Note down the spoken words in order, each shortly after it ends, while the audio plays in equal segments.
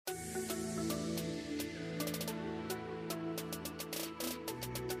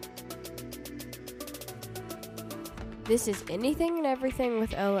This is Anything and Everything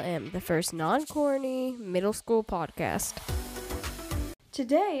with Ella M., the first non-corny middle school podcast.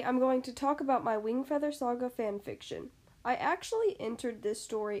 Today, I'm going to talk about my Wingfeather Saga fanfiction. I actually entered this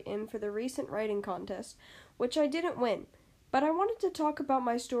story in for the recent writing contest, which I didn't win, but I wanted to talk about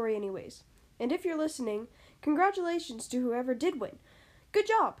my story anyways. And if you're listening, congratulations to whoever did win. Good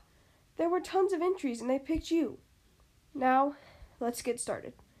job! There were tons of entries and they picked you. Now, let's get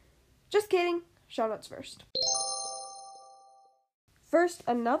started. Just kidding. Shoutouts first. First,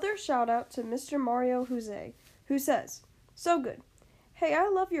 another shout out to Mr. Mario Jose, who says, "So good. Hey, I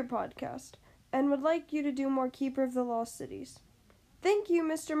love your podcast, and would like you to do more Keeper of the Lost Cities." Thank you,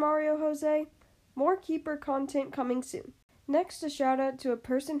 Mr. Mario Jose. More Keeper content coming soon. Next, a shout out to a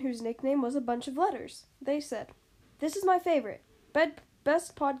person whose nickname was a bunch of letters. They said, "This is my favorite.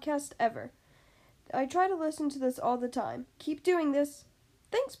 Best podcast ever. I try to listen to this all the time. Keep doing this."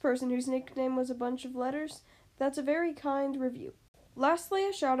 Thanks, person whose nickname was a bunch of letters. That's a very kind review. Lastly,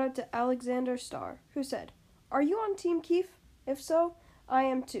 a shout out to Alexander Starr, who said, "Are you on Team Keef? If so, I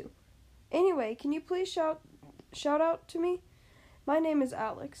am too. Anyway, can you please shout out to me? My name is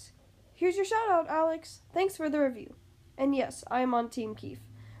Alex." Here's your shout out, Alex. Thanks for the review. And yes, I am on Team Keef.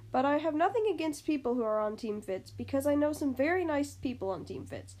 But I have nothing against people who are on Team Fitz, because I know some very nice people on Team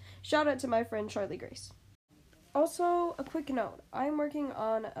Fitz. Shout out to my friend Charlie Grace. Also, a quick note. I'm working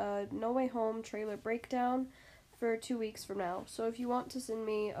on a No Way Home trailer breakdown for 2 weeks from now. So if you want to send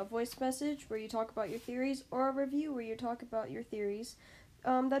me a voice message where you talk about your theories, or a review where you talk about your theories,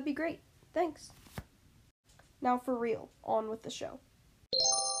 that'd be great. Thanks. Now for real, on with the show.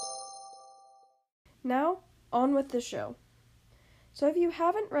 So if you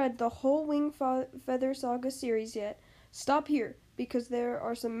haven't read the whole Wingfeather Saga series yet, stop here, because there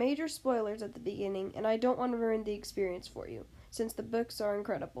are some major spoilers at the beginning, and I don't want to ruin the experience for you, since the books are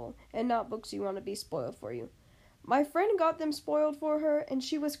incredible, and not books you want to be spoiled for you. My friend got them spoiled for her, and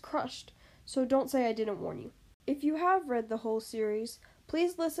she was crushed, so don't say I didn't warn you. If you have read the whole series,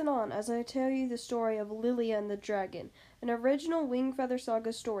 please listen on as I tell you the story of Lilia and the Dragon, an original Wingfeather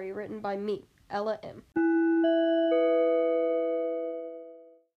Saga story written by me, Ella M.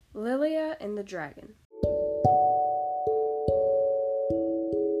 Lilia and the Dragon.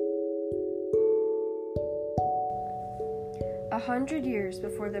 100 years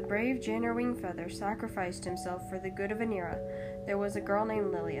before the brave Janner Wingfeather sacrificed himself for the good of Anira, there was a girl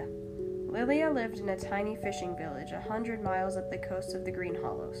named Lilia. Lilia lived in a tiny fishing village 100 miles up the coast of the Green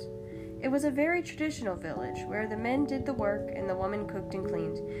Hollows. It was a very traditional village, where the men did the work and the women cooked and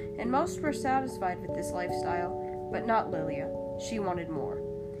cleaned, and most were satisfied with this lifestyle, but not Lilia. She wanted more.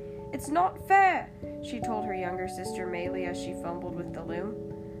 "It's not fair," she told her younger sister Maylie as she fumbled with the loom.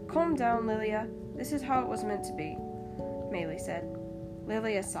 "Calm down, Lilia. This is how it was meant to be," Maylie said.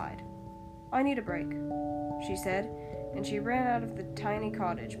 Lilia sighed. "I need a break," she said, and she ran out of the tiny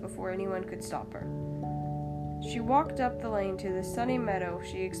cottage before anyone could stop her. She walked up the lane to the sunny meadow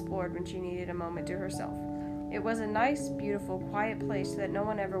she explored when she needed a moment to herself. It was a nice, beautiful, quiet place that no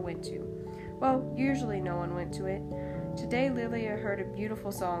one ever went to. Well, usually no one went to it. Today, Lilia heard a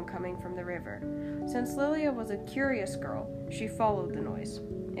beautiful song coming from the river. Since Lilia was a curious girl, she followed the noise.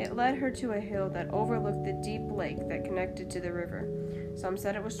 It led her to a hill that overlooked the deep lake that connected to the river. Some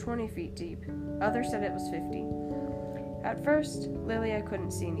said it was 20 feet deep. Others said it was 50. At first, Lilia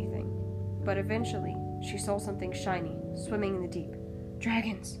couldn't see anything. But eventually, she saw something shiny, swimming in the deep.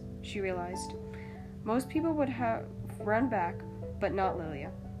 Dragons, she realized. Most people would have run back, but not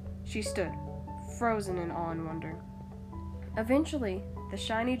Lilia. She stood, frozen in awe and wonder. Eventually, the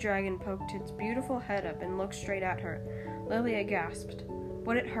shiny dragon poked its beautiful head up and looked straight at her. Lilia gasped.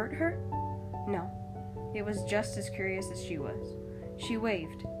 Would it hurt her? No. It was just as curious as she was. She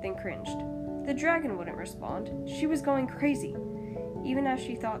waved, then cringed. The dragon wouldn't respond. She was going crazy. Even as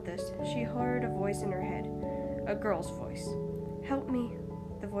she thought this, she heard a voice in her head. A girl's voice. "Help me,"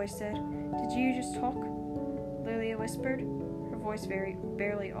 the voice said. "Did you just talk?" Lilia whispered, her voice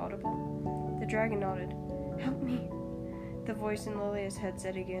barely audible. The dragon nodded. "Help me," the voice in Lilia's head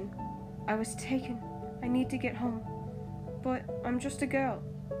said again. "I was taken. I need to get home." "But I'm just a girl."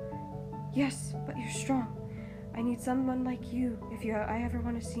 "Yes, but you're strong. I need someone like you if I ever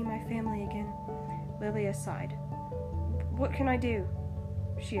want to see my family again." Lilia sighed. "What can I do?"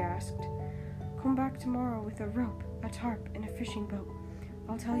 she asked. "Come back tomorrow with a rope, a tarp, and a fishing boat.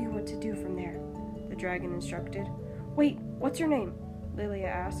 I'll tell you what to do from there," the dragon instructed. "Wait, what's your name?" Lilia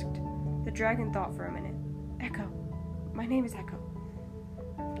asked. The dragon thought for a minute. "Echo. My name is Echo."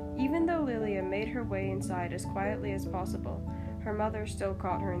 Even though Lilia made her way inside as quietly as possible, her mother still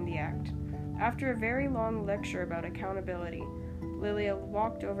caught her in the act. After a very long lecture about accountability, Lilia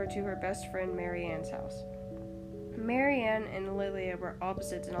walked over to her best friend Mary Ann's house. Marianne and Lilia were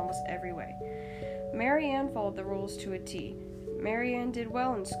opposites in almost every way. Marianne followed the rules to a T. Marianne did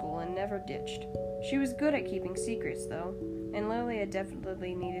well in school and never ditched. She was good at keeping secrets, though, and Lilia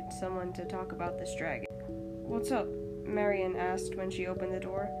definitely needed someone to talk about this dragon. "What's up?" Marianne asked when she opened the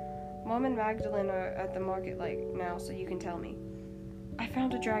door. "Mom and Magdalene are at the market now, so you can tell me." "I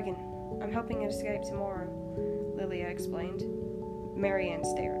found a dragon. I'm helping it escape tomorrow," Lilia explained. Marianne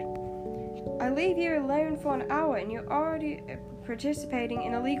stared. "I leave you alone for an hour and you're already participating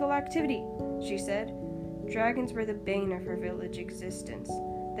in illegal activity," she said. Dragons were the bane of her village existence.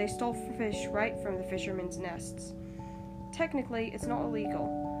 They stole fish right from the fishermen's nests. "Technically, it's not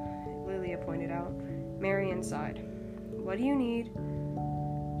illegal," Lilia pointed out. Marianne sighed. "What do you need?"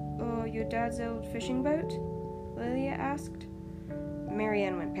 "Oh, your dad's old fishing boat?" Lilia asked.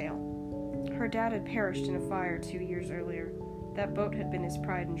 Marianne went pale. Her dad had perished in a fire 2 years earlier. That boat had been his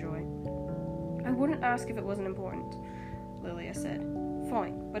pride and joy. "I wouldn't ask if it wasn't important," Lilia said.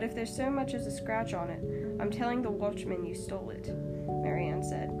 "Fine, but if there's so much as a scratch on it, I'm telling the watchman you stole it," Marianne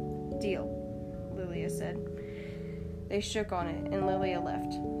said. "Deal," Lilia said. They shook on it, and Lilia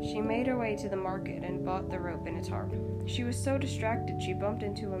left. She made her way to the market and bought the rope and a tarp. She was so distracted she bumped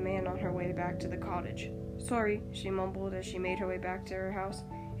into a man on her way back to the cottage. "Sorry," she mumbled as she made her way back to her house.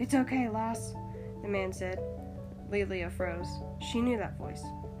 "It's okay, lass," the man said. Lilia froze. She knew that voice.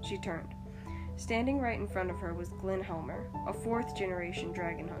 She turned. Standing right in front of her was Glenn Helmer, a 4th-generation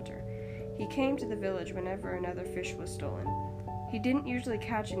dragon hunter. He came to the village whenever another fish was stolen. He didn't usually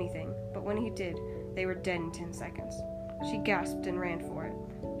catch anything, but when he did, they were dead in 10 seconds. She gasped and ran for it.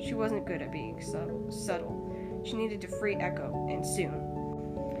 She wasn't good at being subtle. She needed to free Echo, and soon.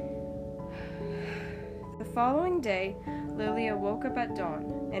 The following day, Lilia woke up at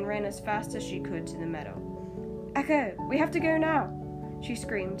dawn and ran as fast as she could to the meadow. "Echo, we have to go now!" she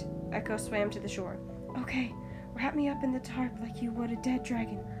screamed. Echo swam to the shore. "Okay, wrap me up in the tarp like you would a dead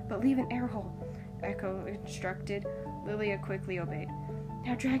dragon, but leave an air hole," Echo instructed. Lilia quickly obeyed.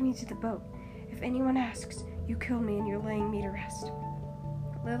 "Now drag me to the boat. If anyone asks, you killed me and you're laying me to rest."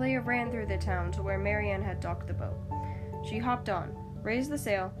 Lilia ran through the town to where Marianne had docked the boat. She hopped on, raised the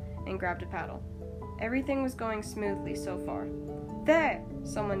sail, and grabbed a paddle. Everything was going smoothly so far. "There!"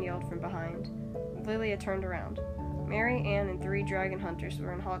 someone yelled from behind. Lilia turned around. Marianne and 3 dragon hunters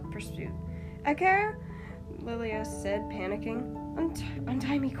were in hot pursuit. "Echo!" Lilia said, panicking.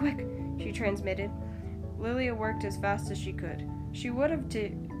 Untie me quick," she transmitted. Lilia worked as fast as she could. She would have to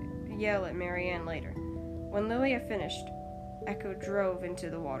yell at Marianne later. When Lilia finished, Echo drove into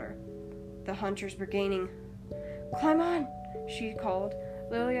the water. The hunters were gaining. "Climb on," she called.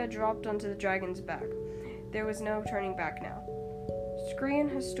 Lilia dropped onto the dragon's back. There was no turning back now. Screen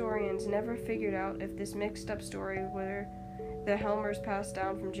historians never figured out if this mixed-up story where the Helmers passed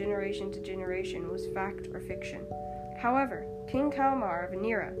down from generation to generation was fact or fiction. However, King Kalmar of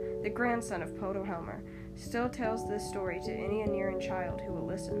Anira, the grandson of Poto Helmer, still tells this story to any Aniran child who will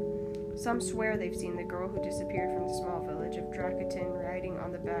listen. Some swear they've seen the girl who disappeared from the small village of Dracatin riding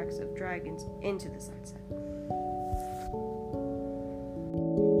on the backs of dragons into the sunset.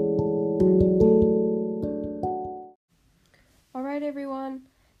 Alright everyone,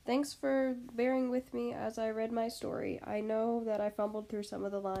 thanks for bearing with me as I read my story. I know that I fumbled through some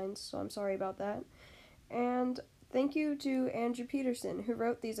of the lines, so I'm sorry about that. And thank you to Andrew Peterson, who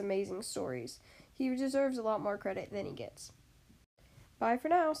wrote these amazing stories. He deserves a lot more credit than he gets. Bye for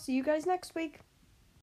now. See you guys next week.